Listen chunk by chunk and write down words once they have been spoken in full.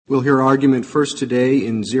We'll hear argument first today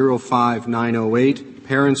in 05908,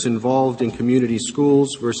 Parents Involved in Community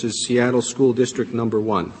Schools versus Seattle School District Number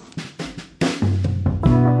 1.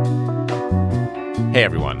 Hey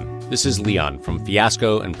everyone, this is Leon from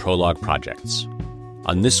Fiasco and Prologue Projects.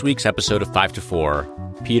 On this week's episode of 5 to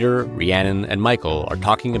 4, Peter, Rhiannon, and Michael are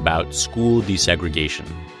talking about school desegregation.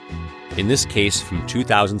 In this case from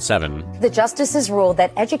 2007, the justices ruled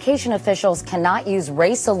that education officials cannot use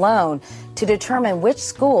race alone to determine which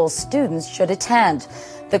schools students should attend.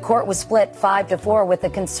 The court was split 5 to 4 with the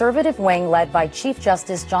conservative wing led by Chief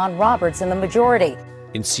Justice John Roberts in the majority.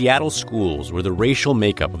 In Seattle schools, where the racial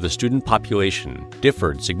makeup of the student population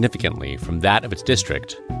differed significantly from that of its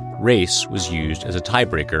district, race was used as a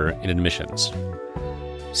tiebreaker in admissions.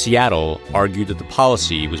 Seattle argued that the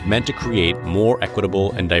policy was meant to create more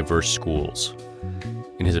equitable and diverse schools.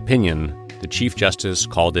 In his opinion, the Chief Justice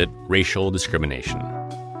called it racial discrimination.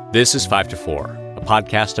 This is 5 to 4, a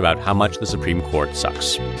podcast about how much the Supreme Court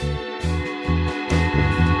sucks.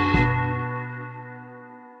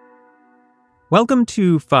 Welcome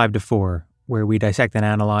to 5 to 4, where we dissect and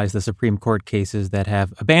analyze the Supreme Court cases that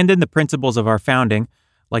have abandoned the principles of our founding,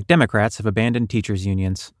 like Democrats have abandoned teachers'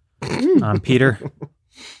 unions. I'm Peter.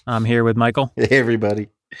 I'm here with Michael. Hey, everybody.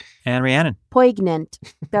 And Rhiannon. Poignant.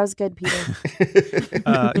 That was good, Peter.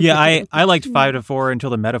 I liked 5 to 4 until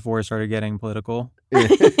the metaphors started getting political. You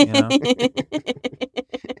know?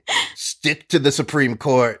 Stick to the Supreme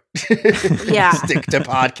Court. Yeah. Stick to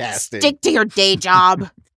podcasting. Stick to your day job.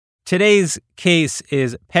 Today's case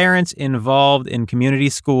is Parents Involved in Community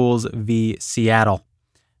Schools v. Seattle.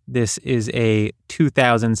 This is a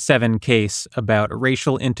 2007 case about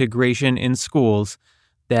racial integration in schools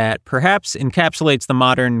that perhaps encapsulates the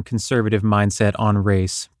modern conservative mindset on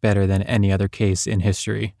race better than any other case in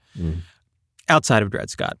history. Outside of Dred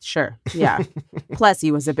Scott. Sure. Yeah. Plessy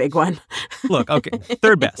was a big one. Look, okay.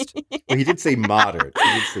 Third best. Well, he did say moderate.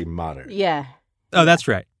 Yeah. Oh, that's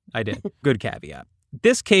right. I did. Good caveat.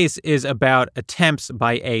 This case is about attempts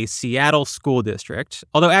by a Seattle school district,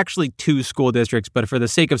 although actually 2 school districts, but for the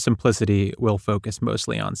sake of simplicity, we'll focus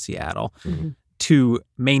mostly on Seattle, to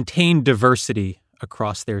maintain diversity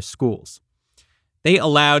across their schools. They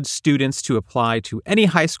allowed students to apply to any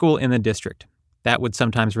high school in the district. That would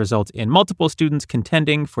sometimes result in multiple students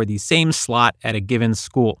contending for the same slot at a given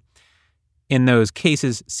school. In those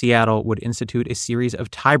cases, Seattle would institute a series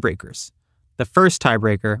of tiebreakers. The first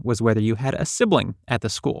tiebreaker was whether you had a sibling at the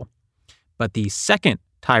school. But the second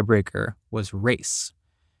tiebreaker was race.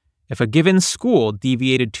 If a given school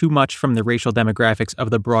deviated too much from the racial demographics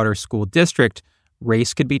of the broader school district,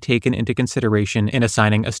 race could be taken into consideration in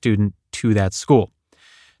assigning a student to that school.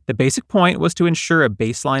 The basic point was to ensure a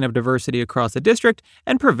baseline of diversity across the district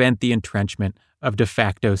and prevent the entrenchment of de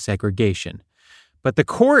facto segregation. But the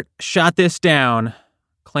court shot this down,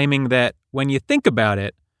 claiming that when you think about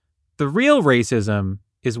it, the real racism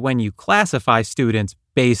is when you classify students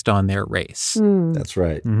based on their race. That's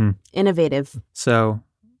right. Innovative. So,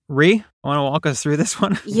 Rhi, want to walk us through this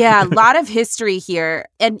one? Yeah, a lot of history here.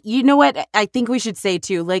 And you know what? I think we should say,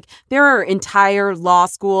 too, like there are entire law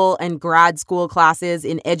school and grad school classes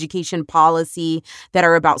in education policy that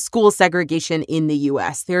are about school segregation in the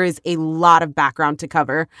U.S. There is a lot of background to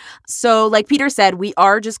cover. So like Peter said, we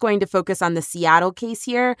are just going to focus on the Seattle case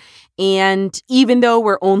here. And even though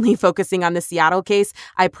we're only focusing on the Seattle case,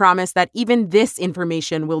 I promise that even this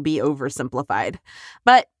information will be oversimplified.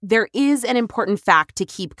 But there is an important fact to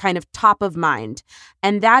keep kind of top of mind,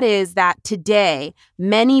 and that is that today,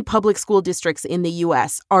 many public school districts in the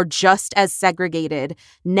U.S. are just as segregated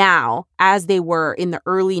now as they were in the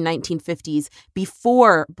early 1950s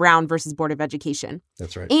before Brown versus Board of Education.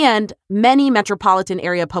 That's right. And many metropolitan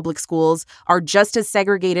area public schools are just as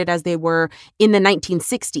segregated as they were in the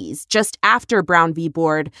 1960s, just after Brown v.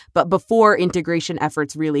 Board, but before integration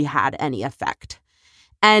efforts really had any effect.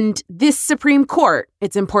 And this Supreme Court,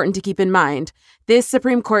 it's important to keep in mind, this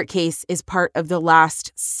Supreme Court case is part of the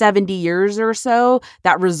last 70 years or so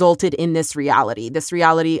that resulted in this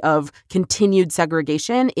reality of continued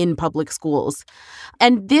segregation in public schools.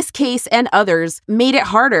 And this case and others made it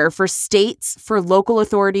harder for states, for local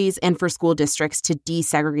authorities, and for school districts to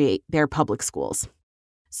desegregate their public schools.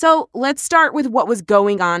 So let's start with what was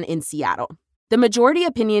going on in Seattle. The majority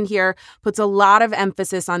opinion here puts a lot of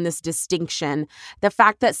emphasis on this distinction, the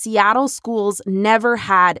fact that Seattle schools never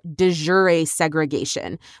had de jure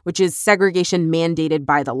segregation, which is segregation mandated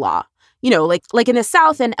by the law. Like in the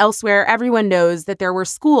South and elsewhere, everyone knows that there were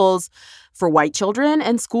schools for white children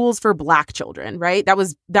and schools for Black children, right? That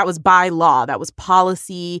was by law. That was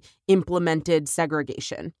policy implemented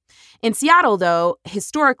segregation. In Seattle, though,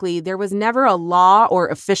 historically, there was never a law or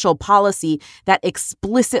official policy that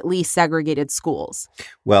explicitly segregated schools.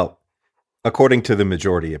 Well, according to the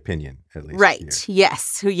majority opinion, at least. Right. Here.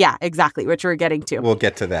 Yes. Yeah, exactly, which we're getting to. We'll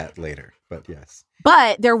get to that later, but yes.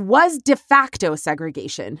 But there was de facto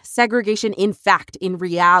segregation in fact, in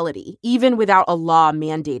reality, even without a law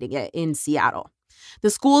mandating it in Seattle. The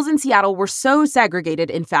schools in Seattle were so segregated,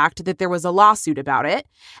 in fact, that there was a lawsuit about it.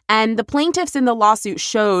 And the plaintiffs in the lawsuit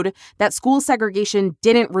showed that school segregation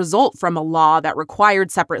didn't result from a law that required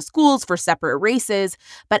separate schools for separate races,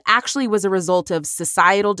 but actually was a result of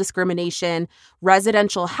societal discrimination,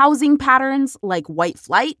 residential housing patterns like white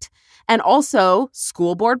flight, and also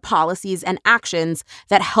school board policies and actions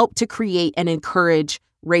that helped to create and encourage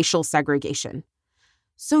racial segregation.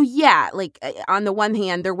 So yeah, like on the one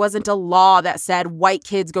hand, there wasn't a law that said white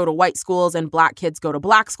kids go to white schools and Black kids go to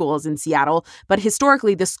Black schools in Seattle. But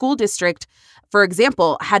historically, the school district, for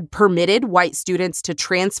example, had permitted white students to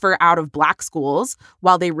transfer out of Black schools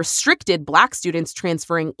while they restricted Black students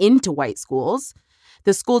transferring into white schools.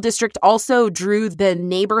 The school district also drew the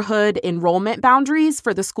neighborhood enrollment boundaries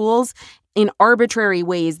for the schools in arbitrary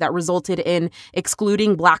ways that resulted in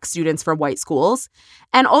excluding Black students from white schools.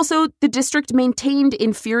 And also, the district maintained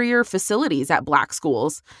inferior facilities at Black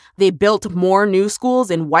schools. They built more new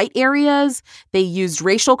schools in white areas. They used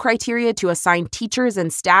racial criteria to assign teachers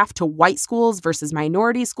and staff to white schools versus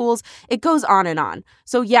minority schools. It goes on and on.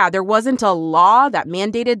 So yeah, there wasn't a law that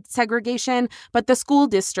mandated segregation, but the school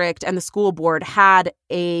district and the school board had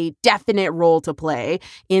a definite role to play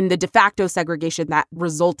in the de facto segregation that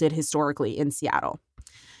resulted historically in Seattle.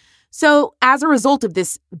 So as a result of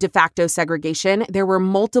this de facto segregation, there were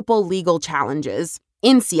multiple legal challenges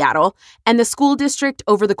in Seattle, and the school district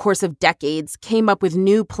over the course of decades came up with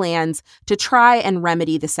new plans to try and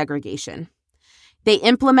remedy the segregation. They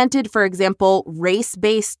implemented, for example,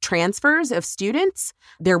 race-based transfers of students.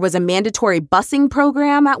 There was a mandatory busing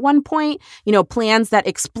program at one point, plans that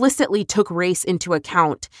explicitly took race into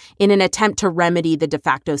account in an attempt to remedy the de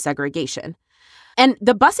facto segregation. And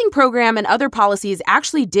the busing program and other policies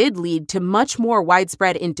actually did lead to much more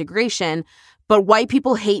widespread integration, but white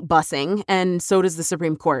people hate busing, and so does the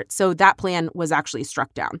Supreme Court. So that plan was actually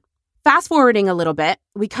struck down. Fast forwarding a little bit,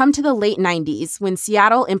 we come to the late 90s when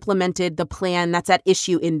Seattle implemented the plan that's at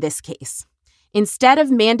issue in this case. Instead of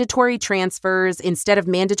mandatory transfers, instead of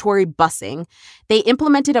mandatory busing, they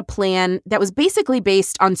implemented a plan that was basically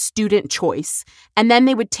based on student choice. And then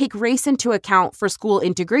they would take race into account for school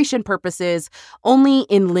integration purposes only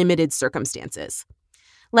in limited circumstances.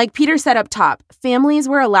 Like Peter said up top, families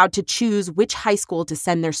were allowed to choose which high school to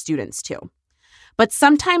send their students to. But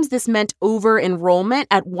sometimes this meant over-enrollment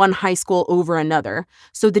at one high school over another.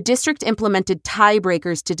 So the district implemented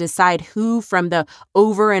tiebreakers to decide who from the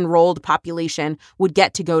over-enrolled population would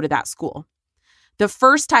get to go to that school. The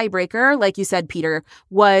first tiebreaker, like you said, Peter,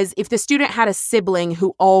 was if the student had a sibling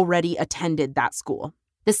who already attended that school.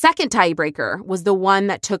 The second tiebreaker was the one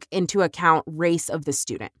that took into account race of the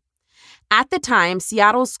student. At the time,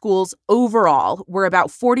 Seattle's schools overall were about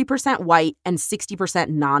 40% white and 60%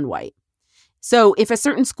 non-white. So if a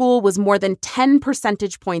certain school was more than 10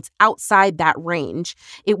 percentage points outside that range,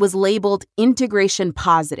 it was labeled integration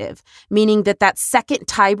positive, meaning that second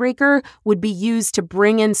tiebreaker would be used to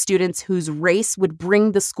bring in students whose race would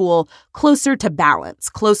bring the school closer to balance,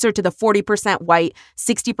 closer to the 40% white,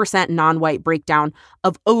 60% non-white breakdown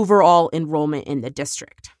of overall enrollment in the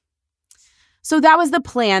district. So that was the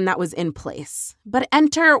plan that was in place. But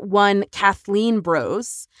enter one Kathleen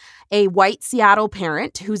Brose, a white Seattle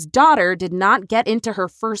parent whose daughter did not get into her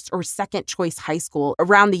first or second choice high school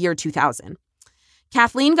around the year 2000.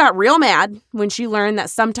 Kathleen got real mad when she learned that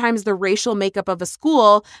sometimes the racial makeup of a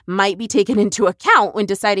school might be taken into account when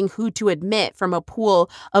deciding who to admit from a pool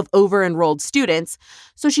of over-enrolled students.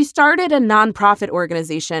 So she started a nonprofit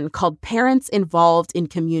organization called Parents Involved in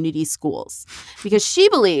Community Schools because she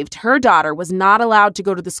believed her daughter was not allowed to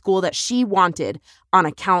go to the school that she wanted on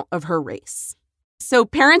account of her race. So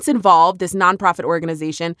Parents Involved, this nonprofit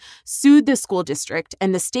organization, sued the school district,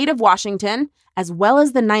 and the state of Washington, as well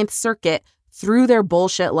as the Ninth Circuit, threw their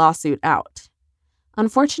bullshit lawsuit out.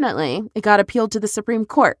 Unfortunately, it got appealed to the Supreme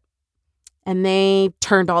Court, and they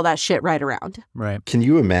turned all that shit right around. Right. Can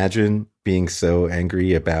you imagine being so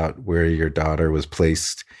angry about where your daughter was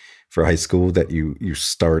placed for high school that you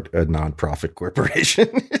start a nonprofit corporation?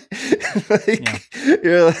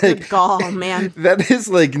 You're like, good gall, man. That is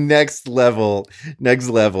like next level.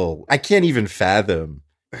 I can't even fathom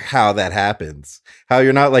how that happens. How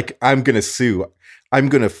you're not like, I'm going to sue. I'm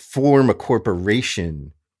going to form a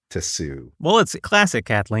corporation to sue. Well, it's classic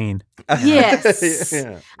Kathleen. Yes.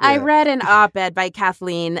 Yeah. I read an op-ed by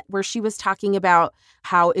Kathleen where she was talking about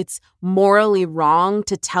how it's morally wrong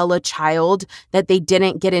to tell a child that they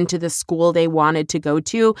didn't get into the school they wanted to go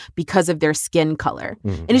to because of their skin color.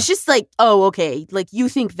 Mhm. And it's just like, oh, okay, like you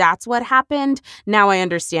think that's what happened? Now I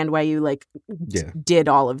understand why you did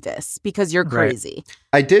all of this, because you're crazy.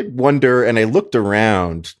 I did wonder, and I looked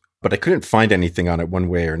around, but I couldn't find anything on it one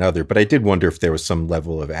way or another. But I did wonder if there was some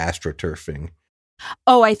level of astroturfing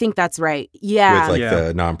Oh, I think that's right. Yeah. with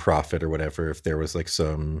the nonprofit or whatever. If there was like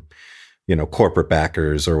some, corporate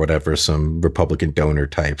backers or whatever, some Republican donor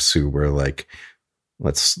types who were like,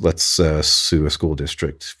 let's sue a school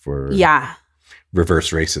district for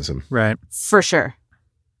reverse racism. Right. For sure.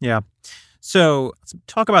 Yeah. So let's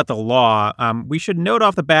talk about the law. We should note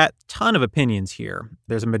off the bat, ton of opinions here.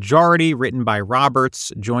 There's a majority written by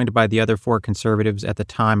Roberts, joined by the other 4 conservatives at the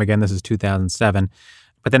time. Again, this is 2007.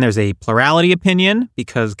 But then there's a plurality opinion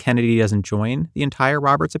because Kennedy doesn't join the entire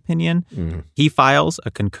Roberts opinion. Mm-hmm. He files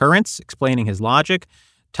a concurrence explaining his logic.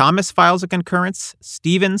 Thomas files a concurrence.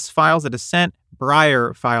 Stevens files a dissent.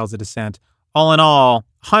 Breyer files a dissent. All in all,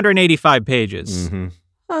 185 pages. Mm-hmm.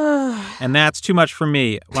 And that's too much for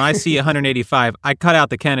me. When I see 185, I cut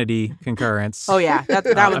out the Kennedy concurrence. Oh, yeah. That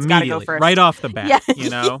one's got to go immediately, first. right off the bat,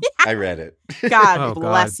 Yeah. I read it. God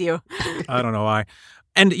bless you. I don't know why.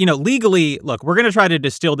 And, legally, look, we're going to try to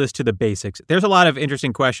distill this to the basics. There's a lot of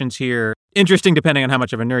interesting questions here. Interesting depending on how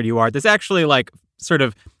much of a nerd you are. There's actually sort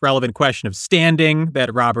of relevant question of standing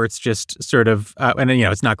that Roberts just sort of,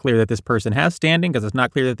 it's not clear that this person has standing because it's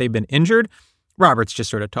not clear that they've been injured. Roberts just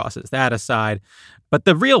sort of tosses that aside. But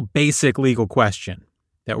the real basic legal question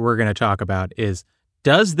that we're going to talk about is,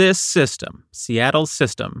 does this system, Seattle's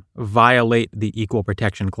system, violate the Equal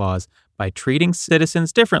Protection Clause by treating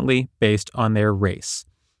citizens differently based on their race?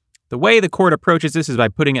 The way the court approaches this is by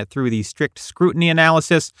putting it through the strict scrutiny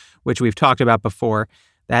analysis, which we've talked about before.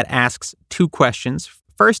 That asks 2 questions.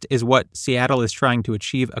 First, is what Seattle is trying to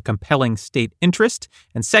achieve a compelling state interest?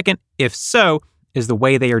 And second, if so, is the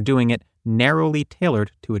way they are doing it narrowly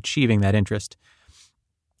tailored to achieving that interest?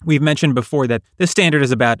 We've mentioned before that this standard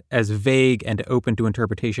is about as vague and open to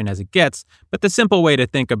interpretation as it gets, but the simple way to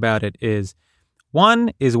think about it is,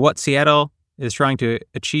 1, is what Seattle is trying to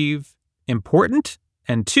achieve important?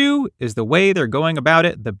 And 2, is the way they're going about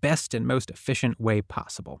it the best and most efficient way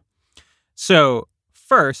possible? So,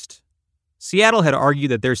 first, Seattle had argued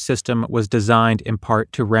that their system was designed in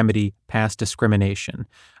part to remedy past discrimination.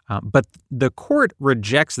 But the court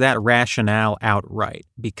rejects that rationale outright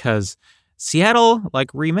because Seattle,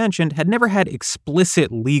 like we mentioned, had never had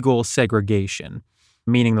explicit legal segregation,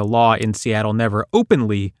 meaning the law in Seattle never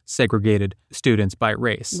openly segregated students by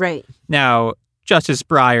race. Right. Now, Justice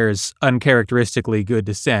Breyer's uncharacteristically good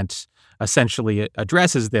dissent essentially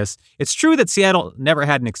addresses this. It's true that Seattle never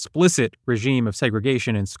had an explicit regime of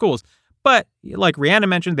segregation in schools, but like Rhianna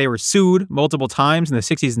mentioned, they were sued multiple times in the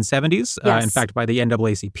 60s and 70s, Yes. in fact, by the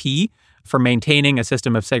NAACP for maintaining a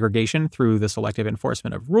system of segregation through the selective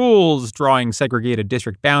enforcement of rules, drawing segregated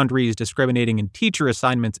district boundaries, discriminating in teacher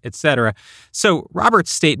assignments, etc. So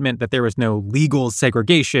Roberts' statement that there was no legal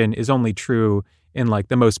segregation is only true in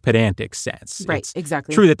the most pedantic sense. Right, It's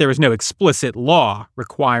exactly. true that there was no explicit law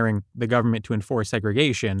requiring the government to enforce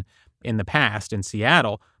segregation in the past in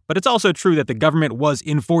Seattle, but it's also true that the government was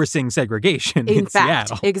enforcing segregation in fact,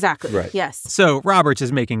 Seattle. exactly. Right. Yes. So Roberts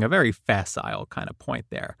is making a very facile kind of point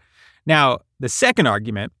there. Now, the second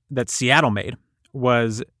argument that Seattle made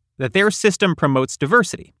was that their system promotes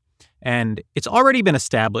diversity. And it's already been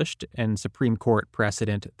established in Supreme Court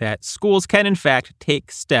precedent that schools can, in fact,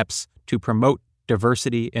 take steps to promote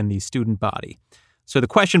diversity in the student body. So the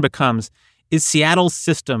question becomes, is Seattle's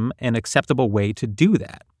system an acceptable way to do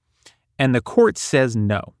that? And the court says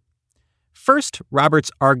no. First, Roberts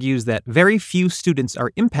argues that very few students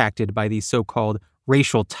are impacted by the so-called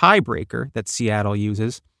racial tiebreaker that Seattle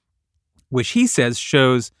uses, which he says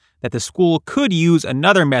shows that the school could use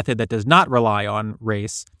another method that does not rely on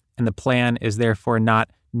race, and the plan is therefore not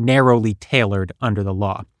narrowly tailored under the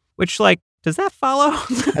law. Which, does that follow?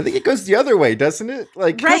 I think it goes the other way, doesn't it?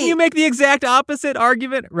 Couldn't you make the exact opposite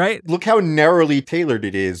argument, right? Look how narrowly tailored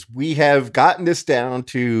it is. We have gotten this down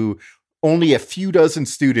to only a few dozen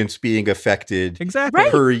students being affected Exactly.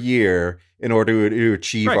 per year in order to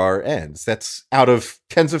achieve our ends. That's out of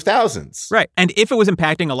tens of thousands. Right. And if it was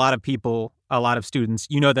impacting a lot of people, a lot of students,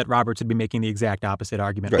 you know that Roberts would be making the exact opposite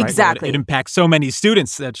argument, right? Exactly. It impacts so many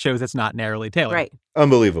students that shows it's not narrowly tailored. Right.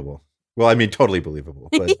 Unbelievable. Well, I mean, totally believable,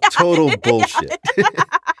 but total bullshit.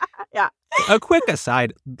 Yeah. A quick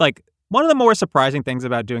aside, like one of the more surprising things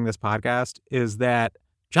about doing this podcast is that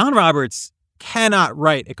John Roberts cannot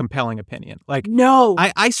write a compelling opinion. Like, no,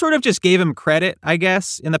 I sort of just gave him credit, I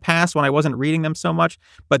guess, in the past when I wasn't reading them so much.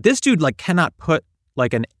 But this dude like cannot put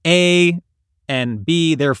like an A and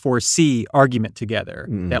B, therefore C argument together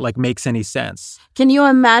that like makes any sense. Can you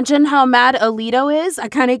imagine how mad Alito is? I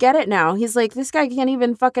kind of get it now. He's like, this guy can't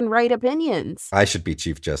even fucking write opinions. I should be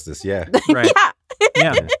Chief Justice, yeah. Right. Yeah.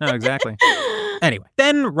 Yeah, no, exactly. Anyway,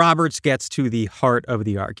 then Roberts gets to the heart of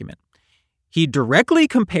the argument. He directly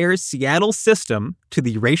compares Seattle's system to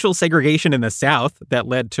the racial segregation in the South that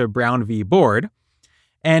led to Brown v. Board.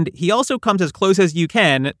 And he also comes as close as you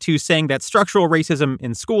can to saying that structural racism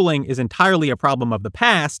in schooling is entirely a problem of the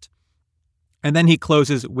past. And then he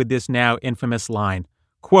closes with this now infamous line,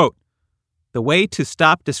 quote, "The way to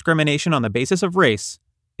stop discrimination on the basis of race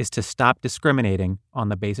is to stop discriminating on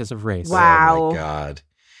the basis of race." Wow. Oh, my God.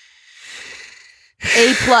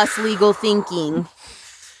 A+ legal thinking.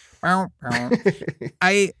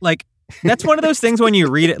 I like that's one of those things when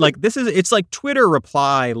you read it, like it's like Twitter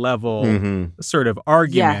reply level sort of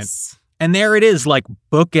argument. Yes. And there it is, like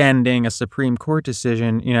bookending a Supreme Court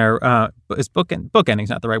decision. You know, it's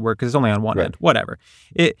bookending's not the right word because it's only on one end. Whatever.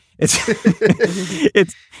 It's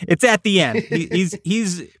it's at the end.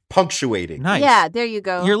 He's punctuating. Nice. Yeah, there you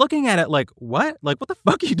go. You're looking at it like, what? Like, what the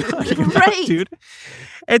fuck are you talking about, Right. dude?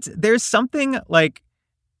 There's something like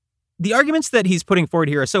the arguments that he's putting forward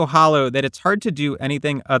here are so hollow that it's hard to do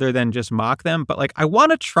anything other than just mock them. But like, I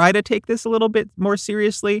want to try to take this a little bit more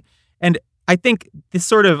seriously. And I think this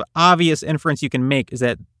sort of obvious inference you can make is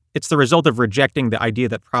that it's the result of rejecting the idea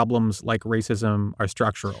that problems like racism are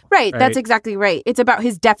structural. Right. That's exactly right. It's about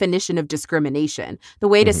his definition of discrimination. The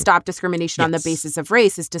way to stop discrimination on the basis of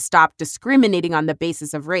race is to stop discriminating on the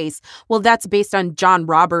basis of race. Well, that's based on John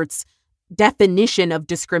Roberts' definition of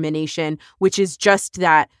discrimination, which is just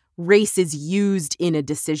that race is used in a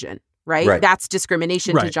decision, right? That's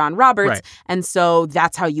discrimination to John Roberts. Right. And so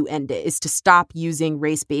that's how you end it, is to stop using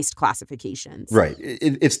race-based classifications. Right.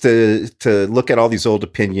 It's to look at all these old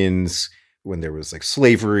opinions when there was like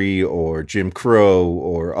slavery or Jim Crow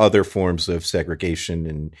or other forms of segregation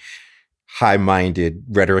and high-minded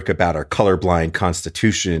rhetoric about our colorblind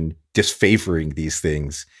Constitution disfavoring these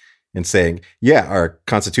things and saying, yeah, our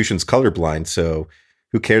Constitution's colorblind, so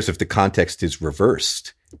who cares if the context is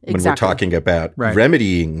reversed? When we're talking about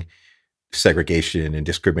remedying segregation and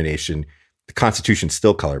discrimination, the Constitution's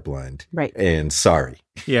still colorblind. Right. And sorry.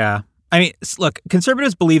 Yeah. I mean, look,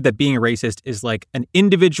 conservatives believe that being a racist is like an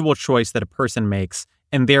individual choice that a person makes,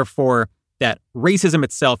 and therefore that racism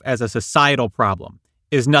itself as a societal problem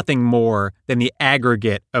is nothing more than the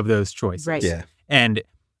aggregate of those choices. Right. Yeah. And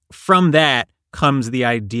from that comes the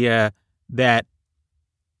idea that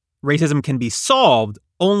racism can be solved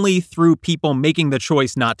only through people making the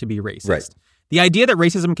choice not to be racist. Right. The idea that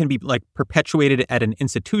racism can be like perpetuated at an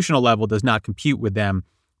institutional level does not compute with them.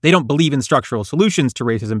 They don't believe in structural solutions to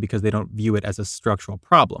racism because they don't view it as a structural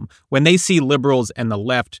problem. When they see liberals and the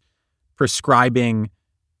left prescribing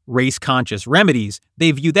race-conscious remedies,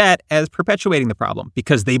 they view that as perpetuating the problem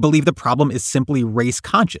because they believe the problem is simply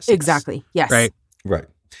race-conscious. Exactly. Yes. Right. Right.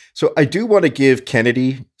 So I do want to give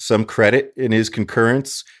Kennedy some credit in his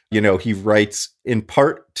concurrence. You know, he writes in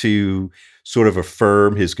part to sort of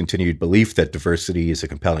affirm his continued belief that diversity is a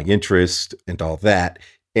compelling interest and all that.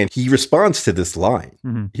 And he responds to this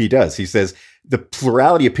line. He does. He says, the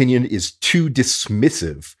plurality opinion is too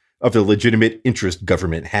dismissive of the legitimate interest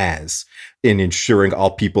government has in ensuring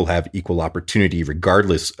all people have equal opportunity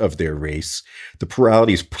regardless of their race. The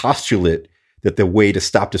plurality's postulate that the way to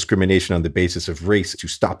stop discrimination on the basis of race, to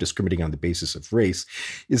stop discriminating on the basis of race,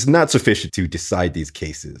 is not sufficient to decide these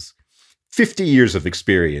cases. 50 years of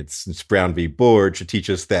experience since Brown v. Board should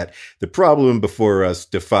teach us that the problem before us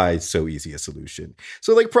defies so easy a solution.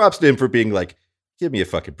 So, like, props to him for being like, give me a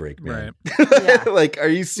fucking break, man. Right. Like, are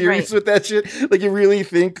you serious with that shit? Like, you really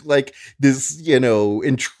think, like, this, you know,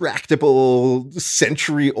 intractable,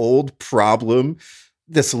 century-old problem,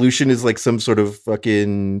 the solution is like some sort of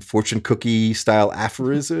fucking fortune cookie style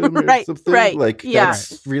aphorism or something? Right. Like,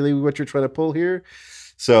 that's really what you're trying to pull here?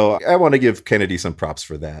 So I want to give Kennedy some props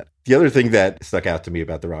for that. The other thing that stuck out to me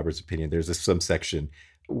about the Roberts opinion, there's some section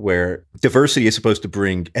where diversity is supposed to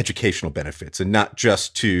bring educational benefits and not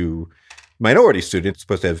just to minority students. It's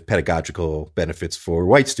supposed to have pedagogical benefits for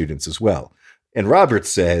white students as well. And Roberts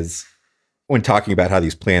says, when talking about how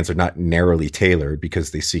these plans are not narrowly tailored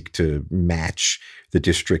because they seek to match the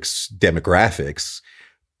district's demographics,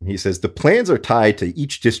 he says the plans are tied to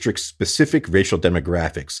each district's specific racial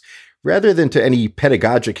demographics, rather than to any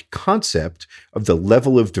pedagogic concept of the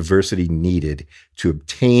level of diversity needed to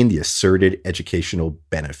obtain the asserted educational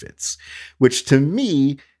benefits. Which to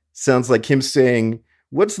me sounds like him saying,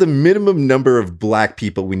 what's the minimum number of black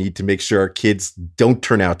people we need to make sure our kids don't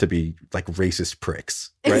turn out to be like racist pricks?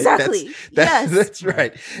 Right? Exactly. That's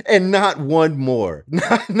right. And not one more.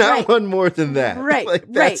 Not Right. one more than that. Right.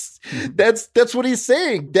 Like that's what he's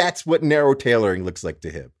saying. That's what narrow tailoring looks like to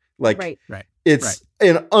him. Like Right. it's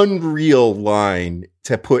an unreal line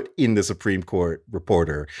to put in the Supreme Court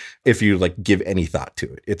reporter if you like give any thought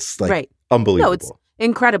to it. It's like unbelievable. No, it's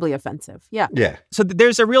incredibly offensive. Yeah. Yeah. So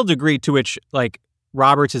there's a real degree to which like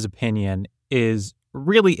Roberts' opinion is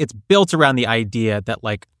really, it's built around the idea that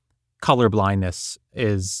like colorblindness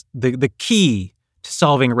is the key to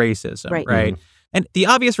solving racism, right? Mm-hmm. And the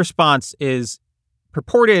obvious response is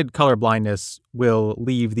purported colorblindness will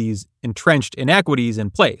leave these entrenched inequities in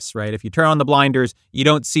place, right? If you turn on the blinders, you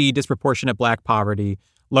don't see disproportionate black poverty,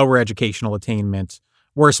 lower educational attainment,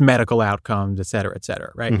 worse medical outcomes, et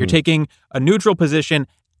cetera, right? You're taking a neutral position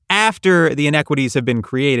after the inequities have been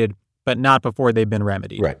created, but not before they've been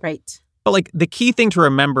remedied. Right. But like the key thing to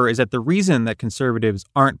remember is that the reason that conservatives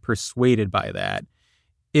aren't persuaded by that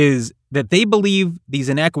is that they believe these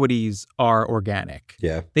inequities are organic.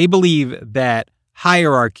 Yeah. They believe that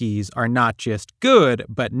hierarchies are not just good,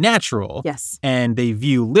 but natural. Yes. And they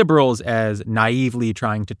view liberals as naively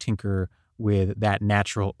trying to tinker with that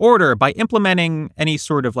natural order by implementing any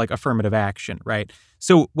sort of like affirmative action, right?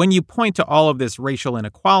 So when you point to all of this racial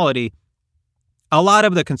inequality, a lot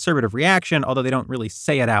of the conservative reaction, although they don't really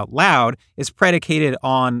say it out loud, is predicated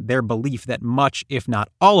on their belief that much, if not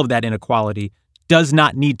all of that inequality does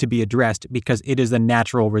not need to be addressed because it is the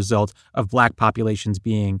natural result of black populations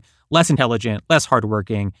being less intelligent, less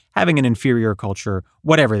hardworking, having an inferior culture,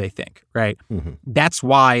 whatever they think, right? That's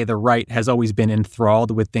why the right has always been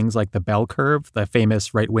enthralled with things like the bell curve, the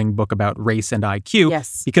famous right-wing book about race and IQ,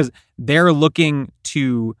 Yes. because they're looking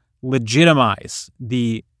to legitimize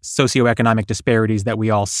the socioeconomic disparities that we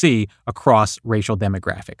all see across racial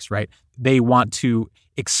demographics, right? They want to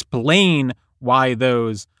explain why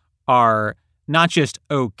those are not just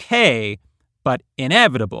okay, but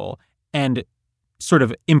inevitable, and sort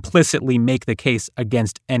of implicitly make the case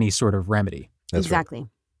against any sort of remedy. That's right. Exactly.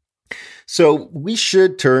 So we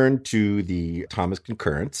should turn to the Thomas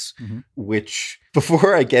concurrence, which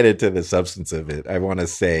before I get into the substance of it, I want to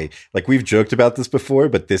say, like we've joked about this before,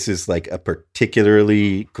 but this is like a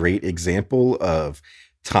particularly great example of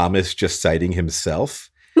Thomas just citing himself.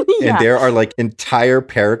 And there are like entire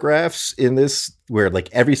paragraphs in this where like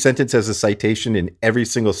every sentence has a citation and every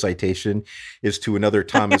single citation is to another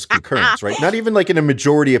Thomas concurrence, right? Not even like in a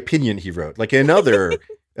majority opinion he wrote, like another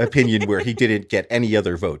opinion where he didn't get any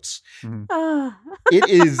other votes. It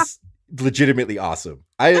is legitimately awesome.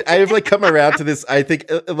 I have like come around to this. I think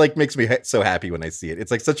it like makes me so happy when I see it.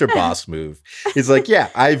 It's like such a boss move. It's like, yeah,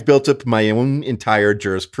 I've built up my own entire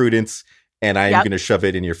jurisprudence and I'm going to shove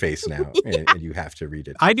it in your face now, and you have to read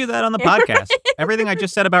it. I do that on the podcast. Everything I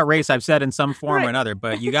just said about race, I've said in some form or another.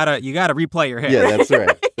 But you gotta replay your hit. Yeah, that's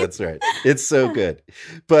right. That's right. It's so good.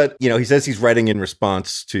 But he says he's writing in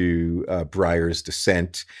response to Breyer's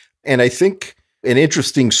dissent, and I think an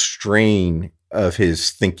interesting strain of his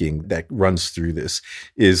thinking that runs through this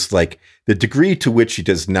is like the degree to which he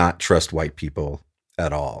does not trust white people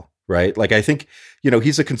at all. Right. Like, I think,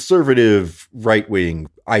 he's a conservative right wing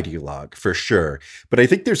ideologue for sure. But I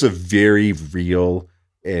think there's a very real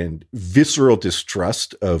and visceral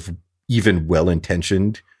distrust of even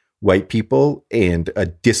well-intentioned white people and a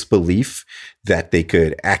disbelief that they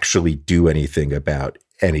could actually do anything about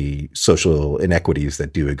any social inequities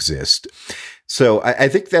that do exist. So I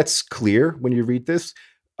think that's clear when you read this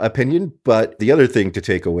opinion. But the other thing to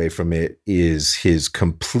take away from it is his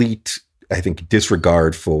complete, I think,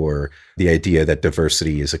 disregard for the idea that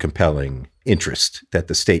diversity is a compelling interest that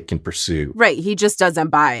the state can pursue. Right. He just doesn't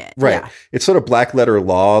buy it. Right. Yeah. It's sort of black letter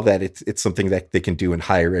law that it's something that they can do in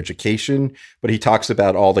higher education. But he talks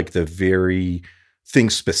about all like the very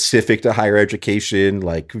things specific to higher education,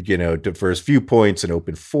 like, diverse viewpoints and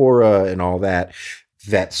open fora and all that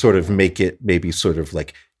sort of make it maybe sort of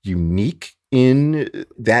like unique in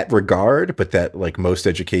that regard, but that like most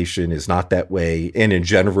education is not that way. And in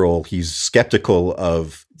general, he's skeptical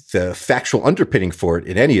of the factual underpinning for it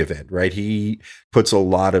in any event, right? He puts a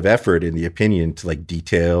lot of effort in the opinion to like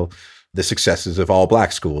detail the successes of all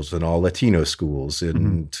Black schools and all Latino schools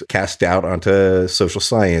and cast doubt onto social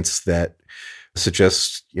science that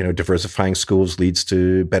suggests, diversifying schools leads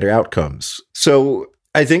to better outcomes. So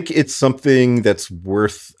I think it's something that's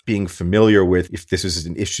worth being familiar with if this is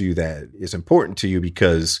an issue that is important to you,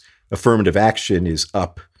 because affirmative action is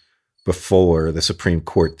up before the Supreme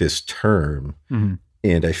Court this term. Mm-hmm.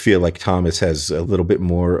 And I feel like Thomas has a little bit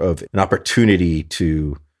more of an opportunity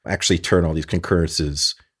to actually turn all these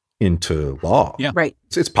concurrences into law. Yeah. Right.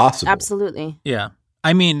 It's possible. Absolutely. Yeah.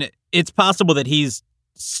 I mean, it's possible that he's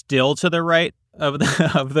still to the right of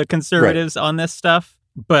the conservatives on this stuff.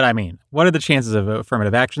 But I mean, what are the chances of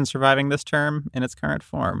affirmative action surviving this term in its current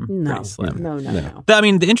form? No. Pretty slim. No. I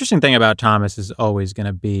mean, the interesting thing about Thomas is always going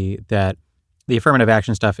to be that the affirmative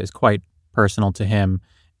action stuff is quite personal to him.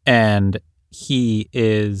 And he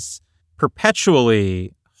is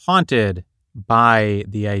perpetually haunted by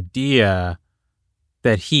the idea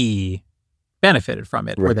that he benefited from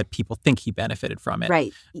it, or that people think he benefited from it.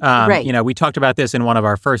 Right. You know, we talked about this in one of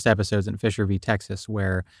our first episodes in Fisher v. Texas,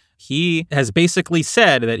 where he has basically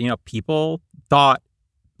said that, you know, people thought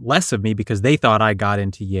less of me because they thought I got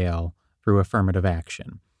into Yale through affirmative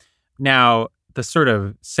action. Now, the sort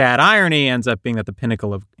of sad irony ends up being that the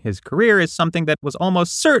pinnacle of his career is something that was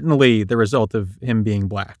almost certainly the result of him being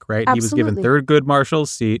black, right? Absolutely. He was given Thurgood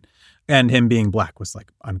Marshall's seat, and him being black was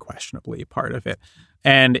like unquestionably part of it.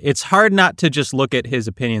 And it's hard not to just look at his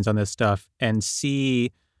opinions on this stuff and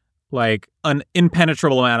see like an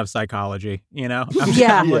impenetrable amount of psychology, you know?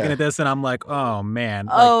 I'm looking at this and I'm like, oh man.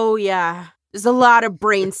 Oh yeah. There's a lot of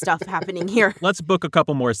brain stuff happening here. Let's book a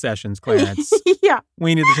couple more sessions, Clarence. Yeah.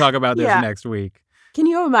 We need to talk about this next week. Can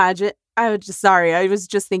you imagine? I was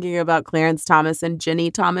just thinking about Clarence Thomas and Ginny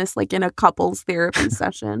Thomas like in a couples therapy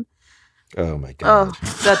session. Oh my God. Oh,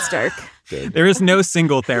 that's dark. There is no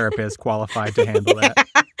single therapist qualified to handle that.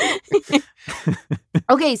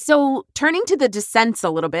 Okay, so turning to the dissents a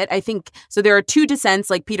little bit, I think, so there are two dissents,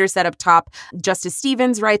 like Peter said up top. Justice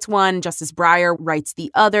Stevens writes one, Justice Breyer writes the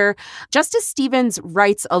other. Justice Stevens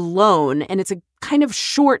writes alone, and it's a kind of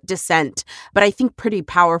short dissent, but I think pretty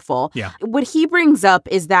powerful. Yeah. What he brings up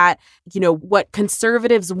is that, you know, what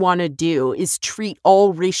conservatives want to do is treat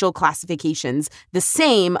all racial classifications the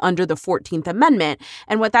same under the 14th Amendment.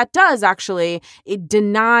 And what that does, actually, it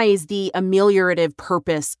denies the ameliorative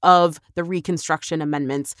purpose of the Reconstruction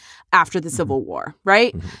Amendments after the Civil War,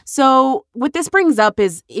 right? Mm-hmm. So what this brings up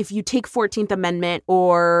is if you take 14th Amendment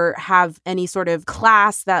or have any sort of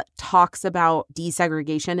class that talks about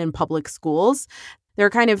desegregation in public schools, there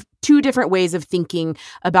are kind of two different ways of thinking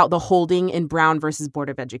about the holding in Brown versus Board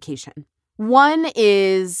of Education. One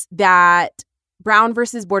is that Brown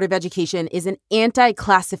versus Board of Education is an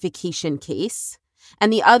anti-classification case,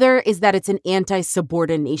 and the other is that it's an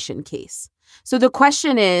anti-subordination case. So the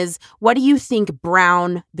question is, what do you think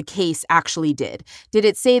Brown, the case, actually did? Did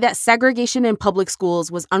it say that segregation in public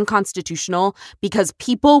schools was unconstitutional because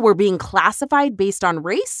people were being classified based on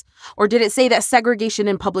race? Or did it say that segregation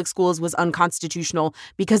in public schools was unconstitutional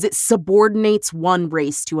because it subordinates one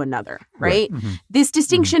race to another, right? Mm-hmm. This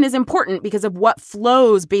distinction is important because of what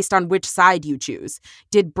flows based on which side you choose.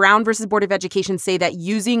 Did Brown versus Board of Education say that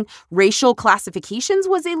using racial classifications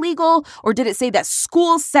was illegal? Or did it say that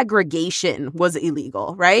school segregation was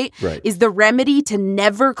illegal, right? Is the remedy to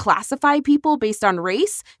never classify people based on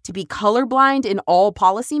race, to be colorblind in all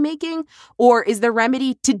policymaking? Or is the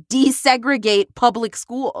remedy to desegregate public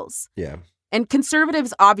schools? Yeah. And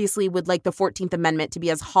conservatives obviously would like the 14th Amendment to be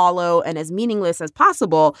as hollow and as meaningless as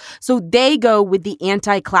possible. So they go with the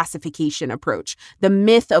anti-classification approach, the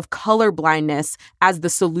myth of colorblindness as the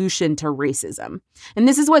solution to racism. And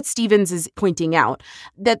this is what Stevens is pointing out,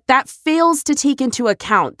 that fails to take into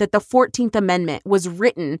account that the 14th Amendment was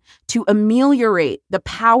written to ameliorate the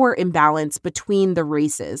power imbalance between the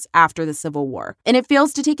races after the Civil War. And it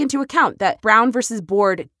fails to take into account that Brown versus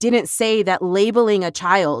Board didn't say that labeling a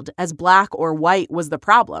child as black or white was the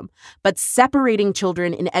problem, but separating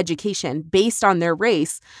children in education based on their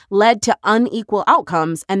race led to unequal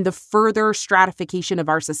outcomes and the further stratification of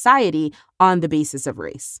our society on the basis of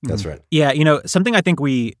race. That's right. Yeah, you know, something I think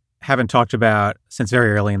we haven't talked about since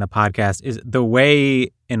very early in the podcast is the way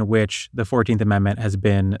in which the 14th Amendment has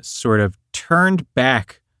been sort of turned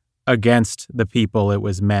back against the people it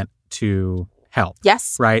was meant to help.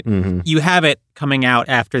 Yes. Right? Mm-hmm. You have it coming out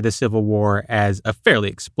after the Civil War as a fairly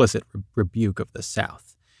explicit rebuke of the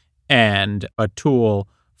South and a tool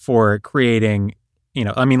for creating, you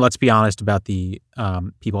know, I mean, let's be honest about the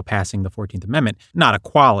people passing the 14th Amendment, not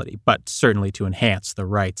equality, but certainly to enhance the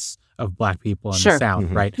rights of Black people in the South,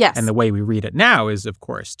 Mm-hmm. right? Yes. And the way we read it now is, of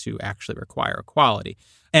course, to actually require equality.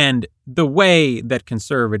 And the way that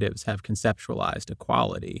conservatives have conceptualized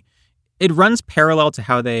equality, it runs parallel to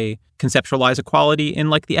how they conceptualize equality in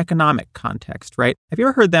like the economic context, right? Have you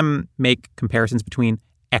ever heard them make comparisons between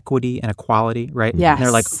equity and equality, right? Yes. And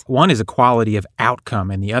they're like, one is equality of outcome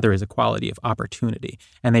and the other is equality of opportunity.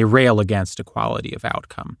 And they rail against equality of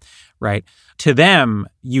outcome, right? To them,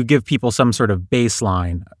 you give people some sort of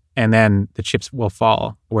baseline and then the chips will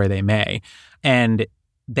fall where they may. And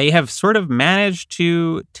they have sort of managed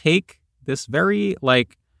to take this very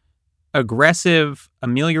aggressive,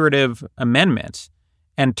 ameliorative amendment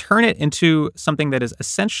and turn it into something that is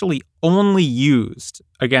essentially only used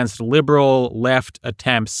against liberal left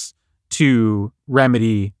attempts to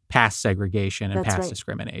remedy past segregation and That's past right.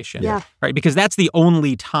 discrimination. Yeah. Right? Because that's the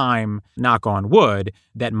only time, knock on wood,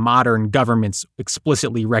 that modern governments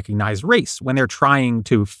explicitly recognize race when they're trying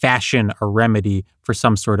to fashion a remedy for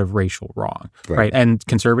some sort of racial wrong. Right? And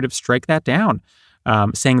conservatives strike that down.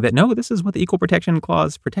 Saying that, no, this is what the Equal Protection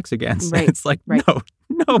Clause protects against. Right. And it's like,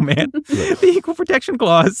 no, man. The Equal Protection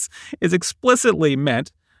Clause is explicitly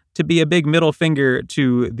meant to be a big middle finger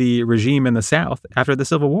to the regime in the South after the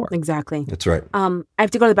Civil War. Exactly. That's right. I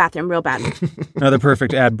have to go to the bathroom real bad. Another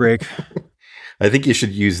perfect ad break. I think you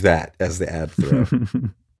should use that as the ad throw.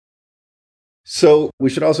 So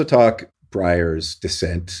we should also talk Breyer's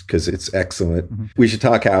dissent because it's excellent. Mm-hmm. We should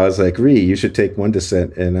talk how I was like, Ree, you should take one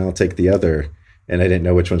dissent and I'll take the other. And I didn't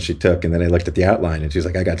know which one she took. And then I looked at the outline and she was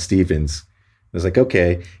like, I got Stevens. I was like,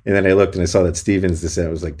 okay. And then I looked and I saw that Stevens' dissent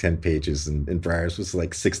was like 10 pages and Breyer's was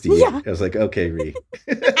like 68. Yeah. I was like, okay, Ree.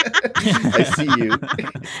 I see you.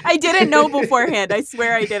 I didn't know beforehand. I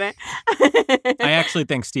swear I didn't. I actually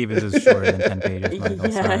think Stevens is shorter than 10 pages,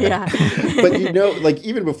 Michael. Sorry. Yeah. But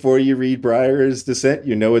even before you read Breyer's dissent,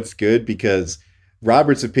 it's good because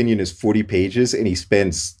Robert's opinion is 40 pages and he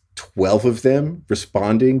spends 12 of them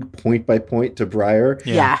responding point by point to Breyer.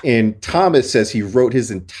 Yeah. And Thomas says he wrote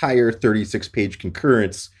his entire 36-page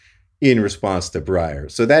concurrence in response to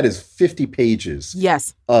Breyer. So that is 50 pages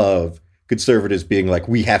Yes. of conservatives being like,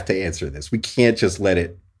 we have to answer this. We can't just let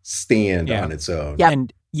it stand on its own. Yeah.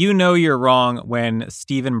 And you know you're wrong when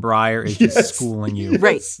Stephen Breyer is just schooling you.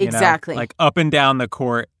 Right. You know? Exactly. Like up and down the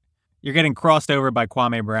court. You're getting crossed over by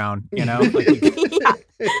Kwame Brown,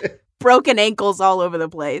 Broken ankles all over the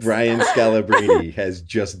place. Brian Scalabrine has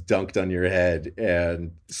just dunked on your head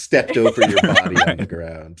and stepped over your body on the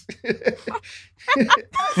ground.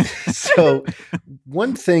 So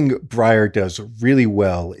one thing Breyer does really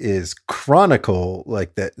well is chronicle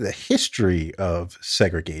the history of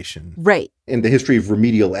segregation. Right. And the history of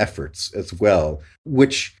remedial efforts as well,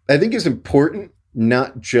 which I think is important,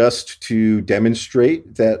 not just to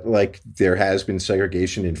demonstrate that there has been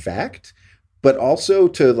segregation in fact, but also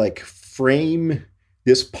to frame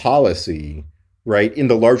this policy, right, in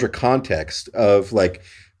the larger context of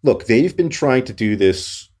look, they've been trying to do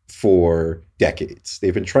this for decades.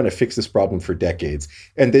 They've been trying to fix this problem for decades.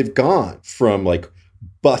 And they've gone from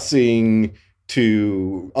busing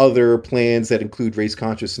to other plans that include race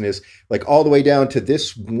consciousness, all the way down to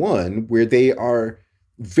this one where they are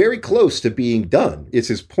very close to being done, is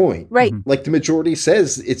his point. Right. The majority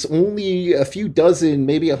says it's only a few dozen,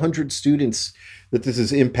 maybe 100 students that this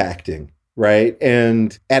is impacting, right?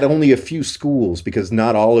 And at only a few schools because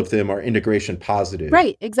not all of them are integration positive.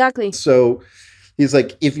 Right, exactly. So he's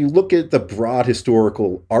like, if you look at the broad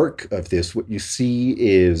historical arc of this, what you see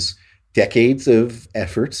is decades of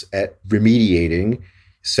efforts at remediating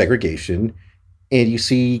segregation, and you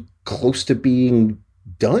see close to being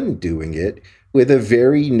done doing it with a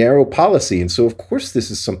very narrow policy. And so, of course, this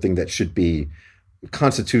is something that should be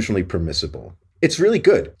constitutionally permissible. It's really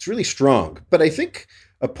good. It's really strong. But I think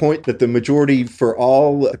a point that the majority, for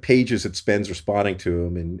all the pages it spends responding to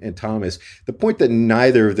him and Thomas, the point that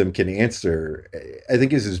neither of them can answer, I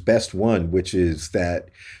think is his best one, which is that,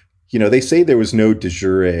 they say there was no de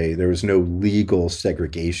jure, there was no legal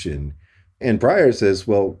segregation. And Breyer says,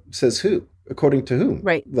 well, says who? According to whom?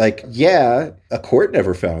 Right. A court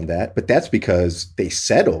never found that, but that's because they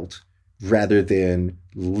settled rather than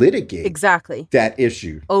litigate exactly that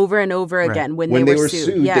issue. Over and over again when they were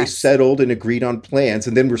sued. Yes. They settled and agreed on plans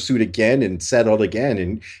and then were sued again and settled again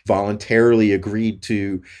and voluntarily agreed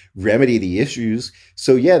to remedy the issues.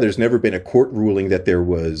 So there's never been a court ruling that there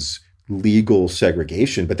was legal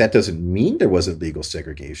segregation, but that doesn't mean there wasn't legal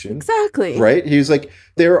segregation. Exactly. Right? He was like,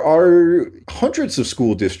 there are hundreds of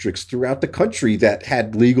school districts throughout the country that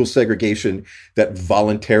had legal segregation that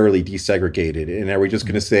voluntarily desegregated. And are we just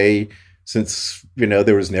going to say, since,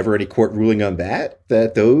 there was never any court ruling on that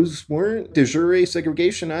those weren't de jure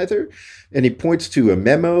segregation either? And he points to a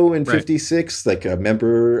memo in 56, a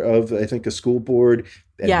member of, I think, a school board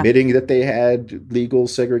admitting that they had legal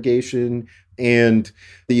segregation. And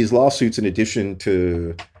these lawsuits, in addition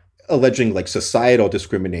to alleging societal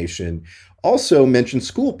discrimination, also mention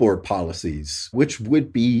school board policies, which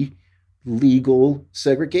would be legal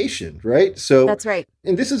segregation, right? So That's right.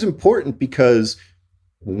 And this is important because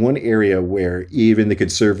one area where even the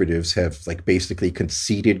conservatives have like basically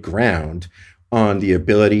conceded ground on the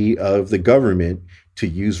ability of the government to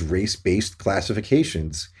use race-based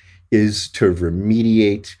classifications is to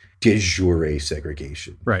remediate de jure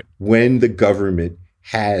segregation. Right. When the government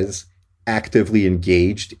has actively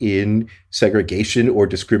engaged in segregation or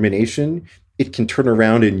discrimination, it can turn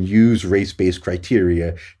around and use race-based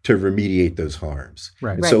criteria to remediate those harms.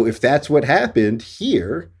 Right. And so if that's what happened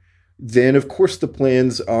here, then of course the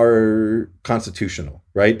plans are constitutional,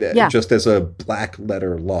 right? Yeah. Just as a black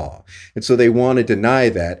letter law. And so they want to deny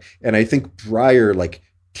that. And I think Breyer like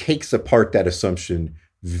takes apart that assumption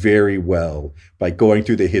very well by going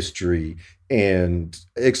through the history and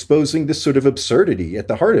exposing this sort of absurdity at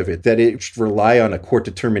the heart of it, that it should rely on a court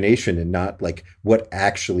determination and not like what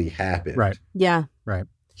actually happened. Right. Yeah. Right.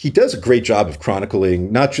 He does a great job of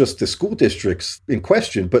chronicling not just the school districts in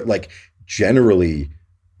question, but like generally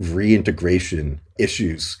reintegration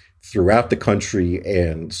issues throughout the country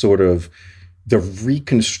and sort of the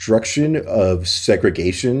reconstruction of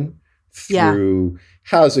segregation through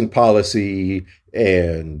housing policy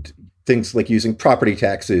and things like using property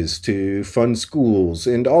taxes to fund schools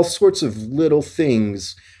and all sorts of little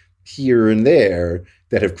things here and there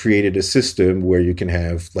that have created a system where you can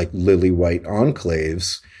have like lily white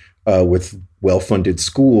enclaves with well-funded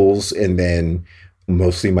schools and then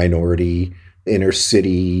mostly minority inner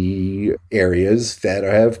city areas that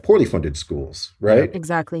have poorly funded schools, right?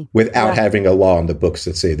 Exactly. Without having a law on the books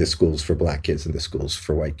that say this school's for black kids and this school's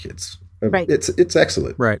for white kids. Right. It's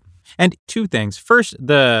excellent. Right. And two things. First,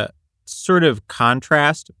 the sort of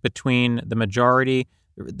contrast between the majority.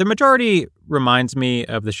 The majority reminds me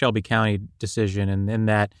of the Shelby County decision in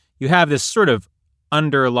that you have this sort of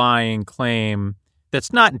underlying claim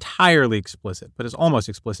that's not entirely explicit, but is almost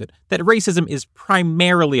explicit, that racism is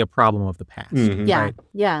primarily a problem of the past. Mm-hmm. Yeah. Right?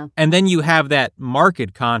 Yeah. And then you have that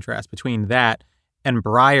marked contrast between that and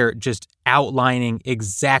Breyer just outlining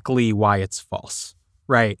exactly why it's false.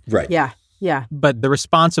 Right. Right. Yeah. Yeah. But the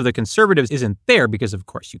response of the conservatives isn't there because, of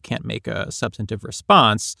course, you can't make a substantive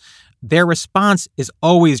response. Their response is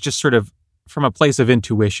always just sort of from a place of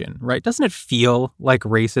intuition, right? Doesn't it feel like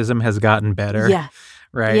racism has gotten better? Yeah.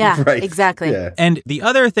 Right? Yeah, Right. exactly. Yeah. And the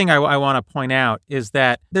other thing I want to point out is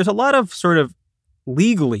that there's a lot of sort of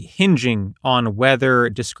legally hinging on whether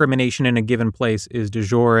discrimination in a given place is de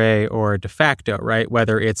jure or de facto, right?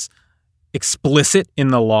 Whether it's explicit in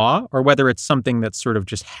the law or whether it's something that's sort of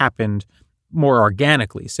just happened more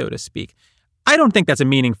organically, so to speak. I don't think that's a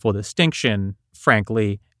meaningful distinction,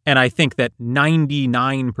 frankly. And I think that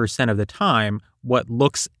 99% of the time, what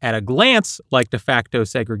looks at a glance like de facto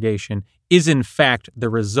segregation is in fact the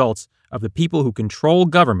results of the people who control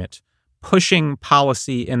government pushing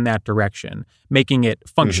policy in that direction, making it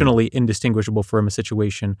functionally indistinguishable from a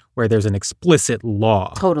situation where there's an explicit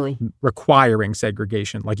law Totally. requiring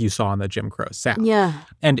segregation, like you saw in the Jim Crow South. Yeah.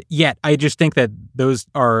 And yet, I just think that those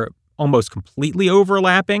are almost completely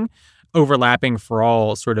overlapping for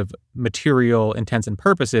all sort of material intents and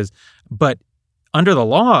purposes. But under the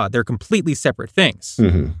law, they're completely separate things.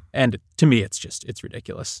 Mm-hmm. And to me, it's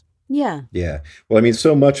ridiculous. Yeah. Yeah. Well, I mean,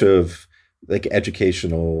 so much of like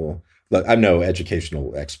educational, look, I'm no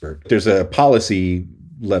educational expert. There's a policy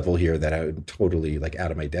level here that I'm totally like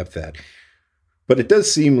out of my depth at. But it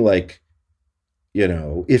does seem like, you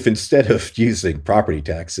know, if instead of using property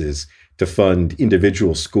taxes to fund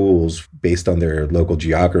individual schools based on their local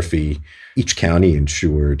geography, each county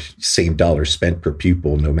ensured same dollar spent per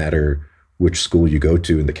pupil, no matter which school you go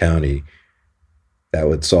to in the county, that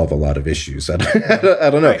would solve a lot of issues. I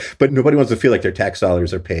don't know. Right. But nobody wants to feel like their tax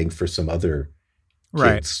dollars are paying for some other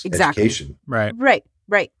Right. kid's Exactly. education. Right. Right.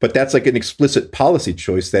 Right. But that's like an explicit policy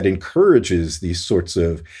choice that encourages these sorts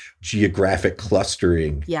of geographic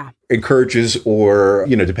clustering. Yeah. Encourages, or,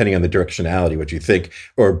 you know, depending on the directionality, what you think,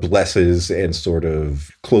 or blesses and sort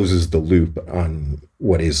of closes the loop on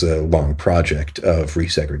what is a long project of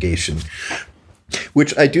resegregation.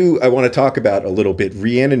 Which I want to talk about a little bit.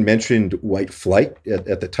 Rhiannon mentioned white flight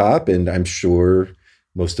at the top, and I'm sure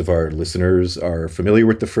most of our listeners are familiar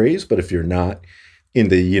with the phrase, but if you're not, in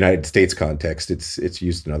the United States context, it's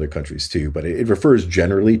used in other countries too, but it refers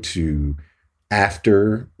generally to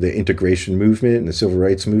after the integration movement and the civil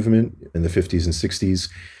rights movement in the 50s and 60s,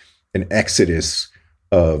 an exodus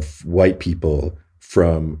of white people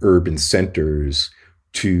from urban centers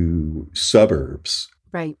to suburbs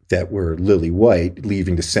Right. that were lily white,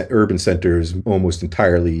 leaving the urban centers almost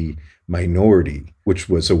entirely minority, which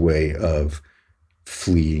was a way of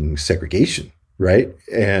fleeing segregation, right?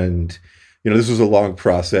 And this was a long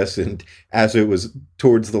process. And as it was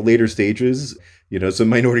towards the later stages, some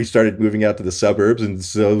minorities started moving out to the suburbs. And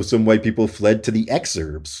so some white people fled to the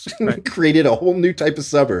exurbs, right. Created a whole new type of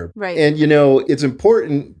suburb. Right. And, it's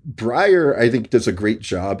important. Breyer, I think, does a great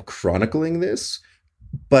job chronicling this.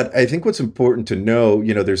 But I think what's important to know,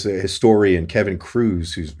 there's a historian, Kevin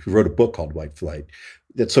Cruz, who wrote a book called White Flight,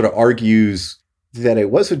 that sort of argues that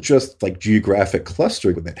it wasn't just like geographic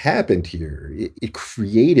clustering that happened here. It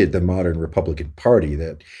created the modern Republican Party,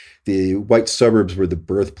 that the white suburbs were the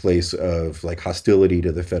birthplace of like hostility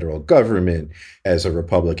to the federal government as a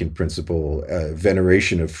Republican principle,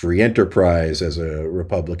 veneration of free enterprise as a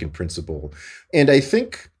Republican principle. And I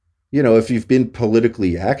think, if you've been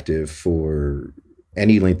politically active for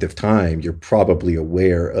any length of time, you're probably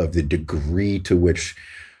aware of the degree to which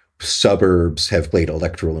suburbs have played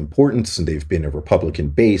electoral importance, and they've been a Republican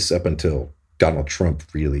base up until Donald Trump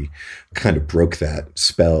really kind of broke that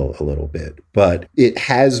spell a little bit. But it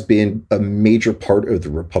has been a major part of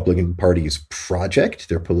the Republican Party's project,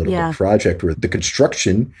 their political project, where the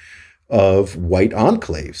construction of white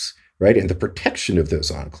enclaves, right, and the protection of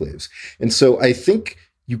those enclaves. And so I think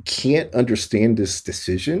you can't understand this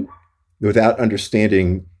decision without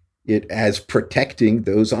understanding it as protecting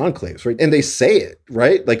those enclaves, right? And they say it,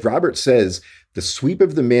 right? Like Roberts says, the sweep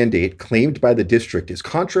of the mandate claimed by the district is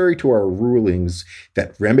contrary to our rulings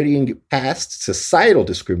that remedying past societal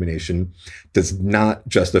discrimination does not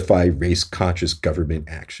justify race-conscious government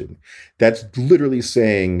action. That's literally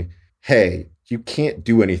saying, hey, you can't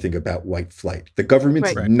do anything about white flight. The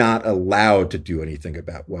government's not allowed to do anything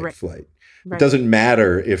about white flight. Right. It doesn't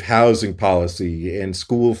matter if housing policy and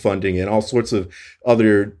school funding and all sorts of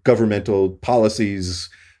other governmental policies,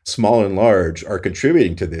 small and large, are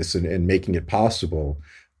contributing to this and making it possible.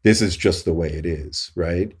 This is just the way it is,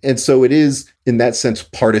 right? And so it is, in that sense,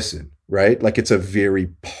 partisan, right? Like it's a very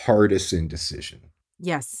partisan decision.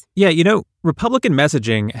 Yes. Yeah, Republican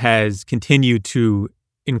messaging has continued to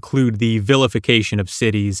include the vilification of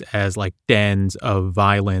cities as like dens of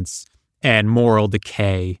violence and moral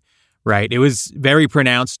decay. Right. It was very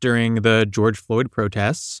pronounced during the George Floyd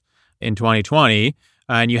protests in 2020.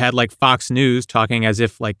 And you had like Fox News talking as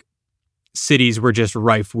if like cities were just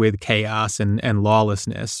rife with chaos and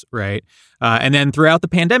lawlessness. Right. And then throughout the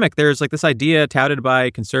pandemic, there's like this idea touted by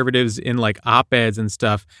conservatives in like op-eds and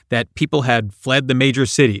stuff that people had fled the major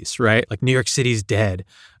cities. Right. Like New York City's dead.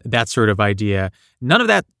 That sort of idea. None of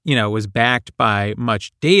that, was backed by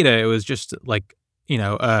much data. It was just like,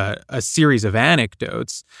 a series of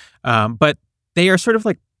anecdotes, but they are sort of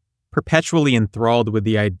like perpetually enthralled with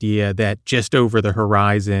the idea that just over the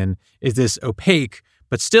horizon is this opaque,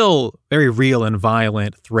 but still very real and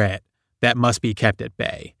violent threat that must be kept at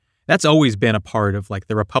bay. That's always been a part of like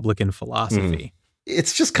the Republican philosophy.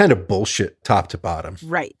 It's just kind of bullshit top to bottom.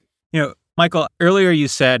 Right. Michael, earlier you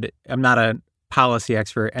said I'm not a policy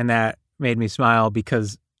expert, and that made me smile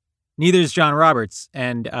because neither is John Roberts,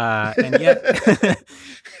 and yet,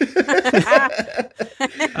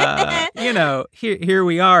 here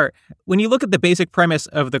we are. When you look at the basic premise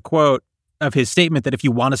of the quote of his statement that if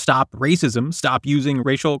you want to stop racism, stop using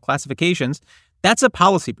racial classifications, that's a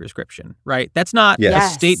policy prescription, right? That's not a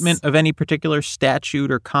statement of any particular statute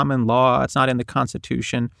or common law. It's not in the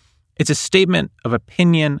Constitution. It's a statement of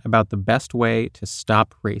opinion about the best way to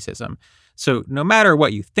stop racism. So no matter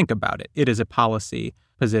what you think about it, it is a policy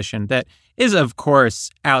position that is, of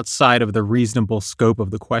course, outside of the reasonable scope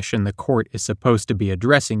of the question the court is supposed to be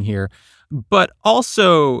addressing here, but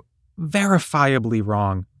also verifiably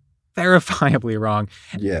wrong. Verifiably wrong.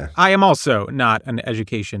 Yeah. I am also not an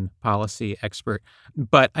education policy expert,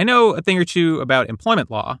 but I know a thing or two about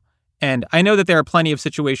employment law. And I know that there are plenty of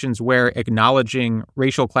situations where acknowledging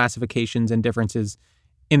racial classifications and differences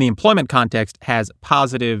in the employment context has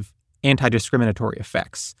positive anti-discriminatory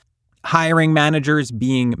effects. Hiring managers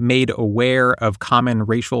being made aware of common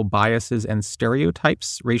racial biases and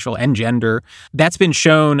stereotypes, racial and gender, that's been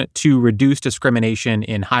shown to reduce discrimination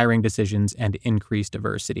in hiring decisions and increase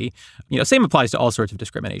diversity. Same applies to all sorts of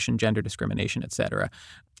discrimination, gender discrimination, et cetera.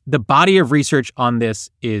 The body of research on this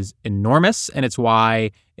is enormous, and it's why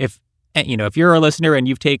if you're a listener and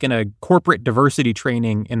you've taken a corporate diversity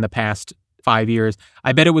training in the past 5 years,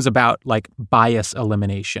 I bet it was about like bias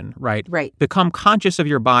elimination, right? Right. Become conscious of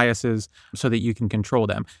your biases so that you can control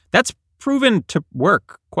them. That's proven to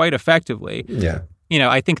work quite effectively. Yeah.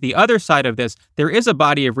 I think the other side of this, there is a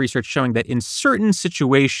body of research showing that in certain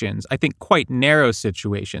situations, I think quite narrow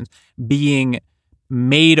situations, being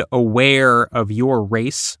made aware of your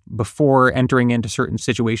race before entering into certain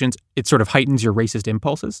situations, it sort of heightens your racist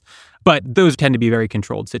impulses. But those tend to be very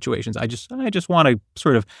controlled situations. I just want to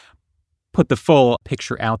sort of put the full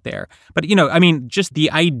picture out there. But, just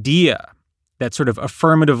the idea that sort of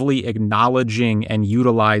affirmatively acknowledging and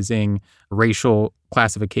utilizing racial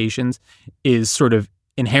classifications is sort of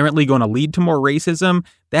inherently going to lead to more racism,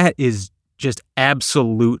 that is just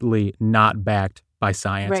absolutely not backed by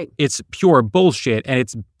science. Right. It's pure bullshit, and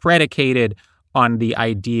it's predicated on the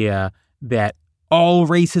idea that all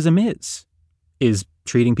racism is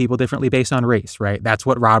treating people differently based on race, right? That's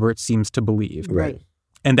what Roberts seems to believe. Right.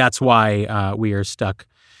 And that's why we are stuck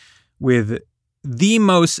with the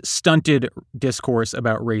most stunted discourse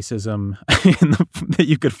about racism that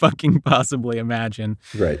you could fucking possibly imagine.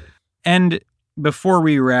 Right. And before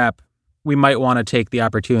we wrap, we might want to take the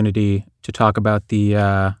opportunity to talk about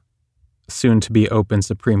the soon-to-be open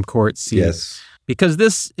Supreme Court seat. Yes. Because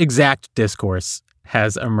this exact discourse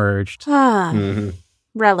has emerged.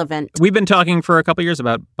 Relevant. We've been talking for a couple years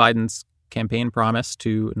about Biden's campaign promise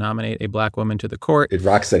to nominate a black woman to the court. It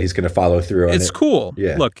rocks that he's going to follow through on it. It's cool.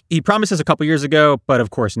 Yeah. Look, he promised this a couple years ago, but of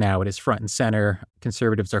course now it is front and center.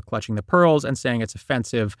 Conservatives are clutching the pearls and saying it's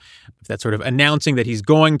offensive. That sort of announcing that he's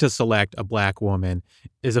going to select a black woman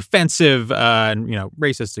is offensive and,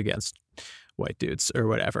 racist against white dudes or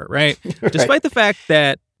whatever, right? Right. Despite the fact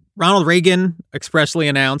that Ronald Reagan expressly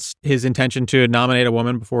announced his intention to nominate a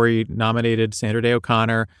woman before he nominated Sandra Day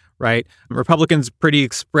O'Connor, right? Republicans pretty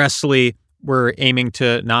expressly were aiming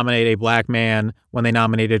to nominate a black man when they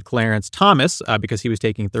nominated Clarence Thomas because he was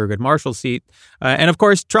taking Thurgood Marshall's seat. And of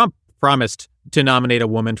course, Trump promised to nominate a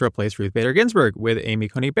woman to replace Ruth Bader Ginsburg with Amy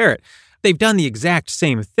Coney Barrett. They've done the exact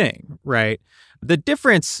same thing, right? The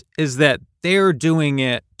difference is that they're doing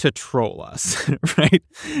it to troll us, right?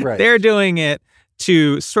 Right. They're doing it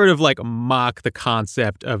to sort of like mock the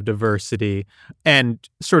concept of diversity and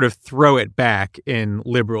sort of throw it back in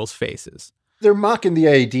liberals' faces. They're mocking the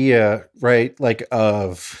idea, right,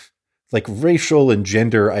 of racial and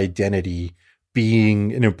gender identity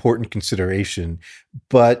being an important consideration.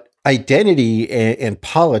 But identity and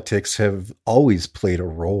politics have always played a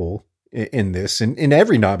role in this, in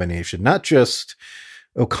every nomination, not just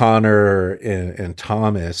O'Connor and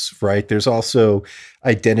Thomas, right? There's also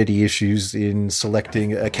identity issues in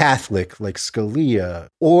selecting a Catholic like Scalia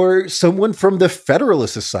or someone from the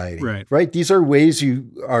Federalist Society, right? These are ways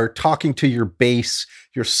you are talking to your base,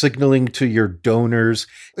 you're signaling to your donors.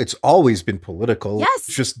 It's always been political. Yes.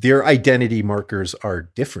 It's just their identity markers are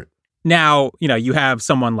different. Now, you have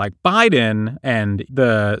someone like Biden and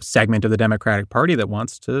the segment of the Democratic Party that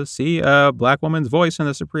wants to see a black woman's voice in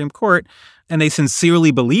the Supreme Court, and they sincerely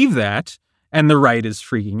believe that, and the right is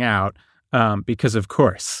freaking out because, of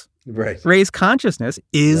course, race consciousness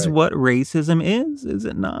is what racism is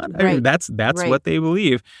it not? I mean, that's what they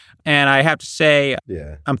believe. And I have to say,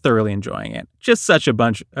 I'm thoroughly enjoying it. Just such a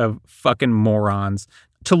bunch of fucking morons.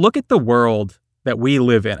 To look at the world that we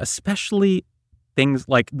live in, especially things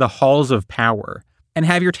like the halls of power, and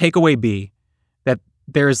have your takeaway be that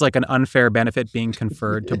there's like an unfair benefit being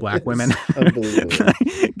conferred to black women. Unbelievable.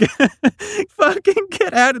 Fucking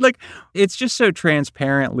get out. It's just so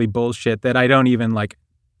transparently bullshit that I don't even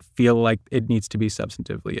feel like it needs to be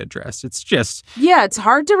substantively addressed. It's just... Yeah, it's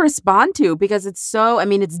hard to respond to because it's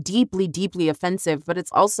it's deeply, deeply offensive, but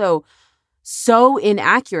it's also so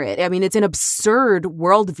inaccurate. I mean, it's an absurd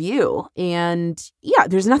worldview. And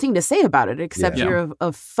there's nothing to say about it except you're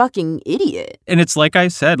a fucking idiot. And it's like I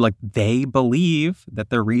said, they believe that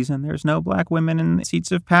the reason there's no black women in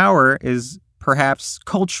seats of power is perhaps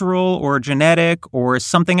cultural or genetic or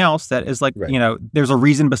something else that is there's a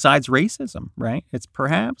reason besides racism, right? It's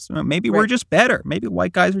perhaps, maybe we're just better. Maybe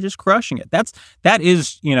white guys are just crushing it. That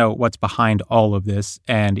is, what's behind all of this.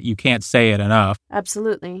 And you can't say it enough.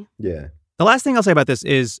 Absolutely. Yeah. The last thing I'll say about this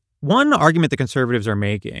is one argument the conservatives are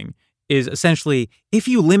making is essentially if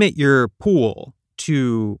you limit your pool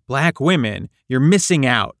to black women, you're missing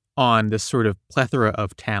out on this sort of plethora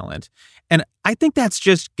of talent. And I think that's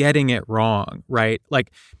just getting it wrong, right?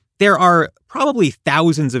 There are probably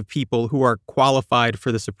thousands of people who are qualified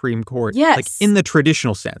for the Supreme Court, in the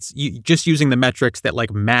traditional sense, just using the metrics that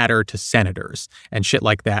matter to senators and shit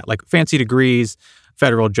like that, fancy degrees,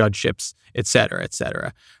 federal judgeships, et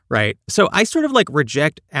cetera, right? So I sort of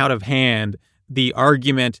reject out of hand the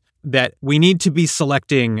argument that we need to be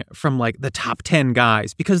selecting from the top 10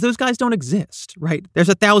 guys because those guys don't exist, right? There's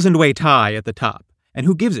a 1,000-way tie at the top. And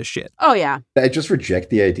who gives a shit? Oh, yeah. I just reject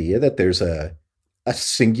the idea that there's a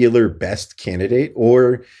singular best candidate,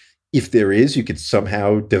 or if there is, you could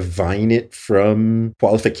somehow divine it from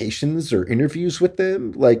qualifications or interviews with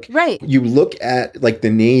them. You look at the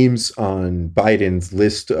names on Biden's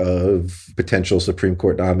list of potential Supreme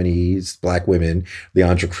Court nominees, black women,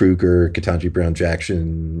 Leandra Kruger, Ketanji Brown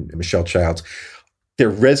Jackson, Michelle Childs. Their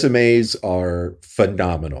resumes are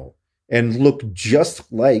phenomenal and look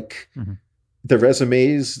just like the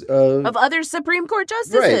resumes of other Supreme Court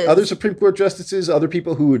justices. Right, other Supreme Court justices, other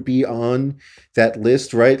people who would be on that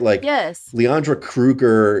list, right? Like Leandra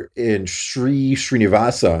Kruger and Sri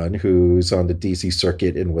Srinivasan, who's on the DC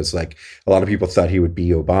circuit and was like, a lot of people thought he would be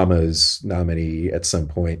Obama's nominee at some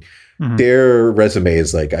point. Their resume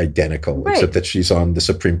is like identical, except that she's on the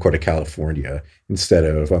Supreme Court of California instead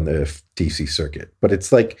of on the DC circuit. But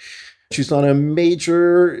it's like she's on a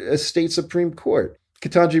major state Supreme Court.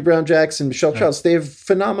 Ketanji Brown Jackson, Michelle Childs, they have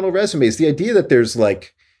phenomenal resumes. The idea that there's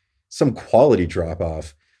like some quality drop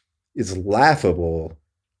off is laughable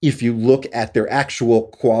if you look at their actual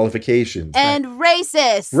qualifications. And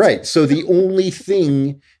racist. Right. So the only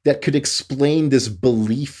thing that could explain this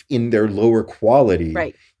belief in their lower quality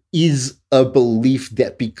is a belief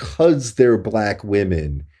that because they're Black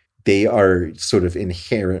women, they are sort of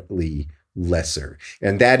inherently lesser.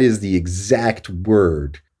 And that is the exact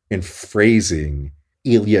word and phrasing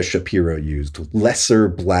Ilya Shapiro used. Lesser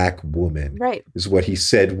Black woman is what he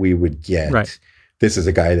said we would get. Right. This is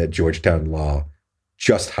a guy that Georgetown Law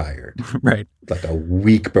just hired. Right. Like a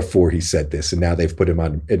week before he said this. And now they've put him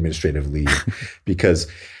on administrative leave because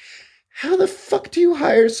how the fuck do you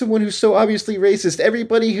hire someone who's so obviously racist?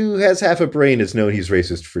 Everybody who has half a brain has known he's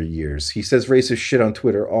racist for years. He says racist shit on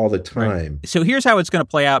Twitter all the time. Right. So here's how it's going to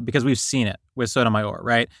play out because we've seen it with Sotomayor,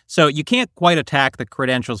 right? So you can't quite attack the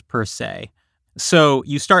credentials per se. So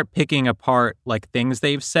you start picking apart like things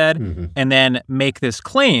they've said and then make this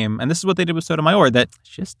claim. And this is what they did with Sotomayor, that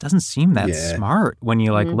she just doesn't seem that smart when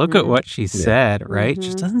you like look at what she said, right?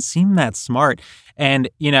 Just doesn't seem that smart. And,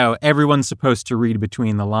 you know, everyone's supposed to read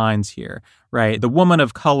between the lines here, right? The woman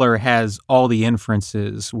of color has all the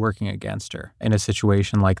inferences working against her in a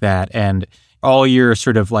situation like that. And all your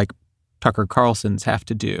sort of like Tucker Carlsons have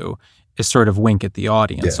to do is sort of wink at the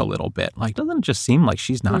audience a little bit. Like, doesn't it just seem like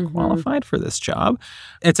she's not qualified for this job?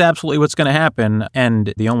 It's absolutely what's going to happen.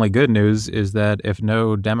 And the only good news is that if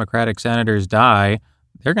no Democratic senators die,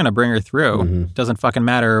 they're going to bring her through. Doesn't fucking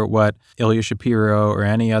matter what Ilya Shapiro or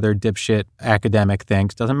any other dipshit academic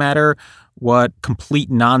thinks. Doesn't matter what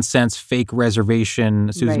complete nonsense, fake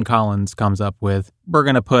reservation Susan Collins comes up with. We're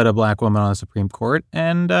going to put a Black woman on the Supreme Court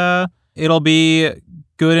and it'll be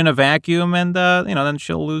good in a vacuum, and then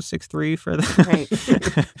she'll lose 6-3 for the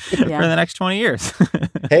for the next 20 years.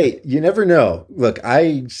 Hey, you never know. Look,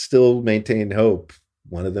 I still maintain hope.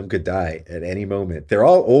 One of them could die at any moment. They're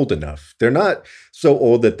all old enough. They're not so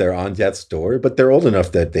old that they're on death's door, but they're old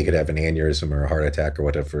enough that they could have an aneurysm or a heart attack or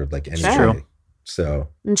whatever, like any day. So,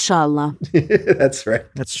 inshallah. That's right.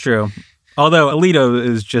 That's true. Although Alito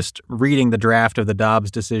is just reading the draft of the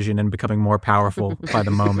Dobbs decision and becoming more powerful by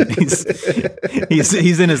the moment.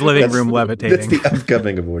 He's in his living room levitating. That's the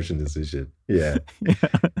upcoming abortion decision. Yeah.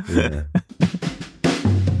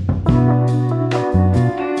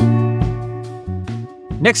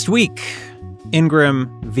 Next week, Ingram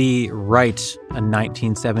v. Wright, a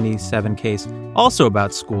 1977 case, also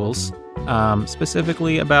about schools,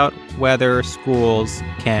 specifically about whether schools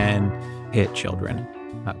can hit children.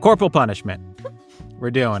 Corporal punishment.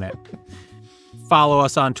 We're doing it. Follow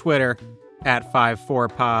us on Twitter at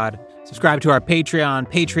 54pod. Subscribe to our Patreon,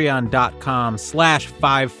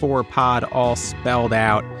 patreon.com/54pod, all spelled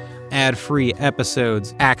out. Ad-free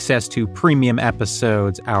episodes, access to premium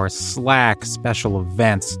episodes, our Slack, special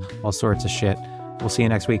events, all sorts of shit. We'll see you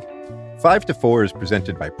next week. 5 to 4 is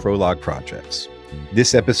presented by Prologue Projects.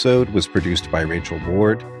 This episode was produced by Rachel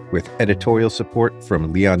Ward, with editorial support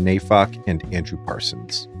from Leon Nafok and Andrew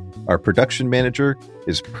Parsons. Our production manager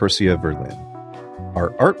is Persia Verlin. Our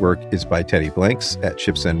artwork is by Teddy Blanks at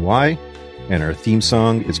Chips NY, and our theme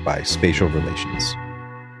song is by Spatial Relations.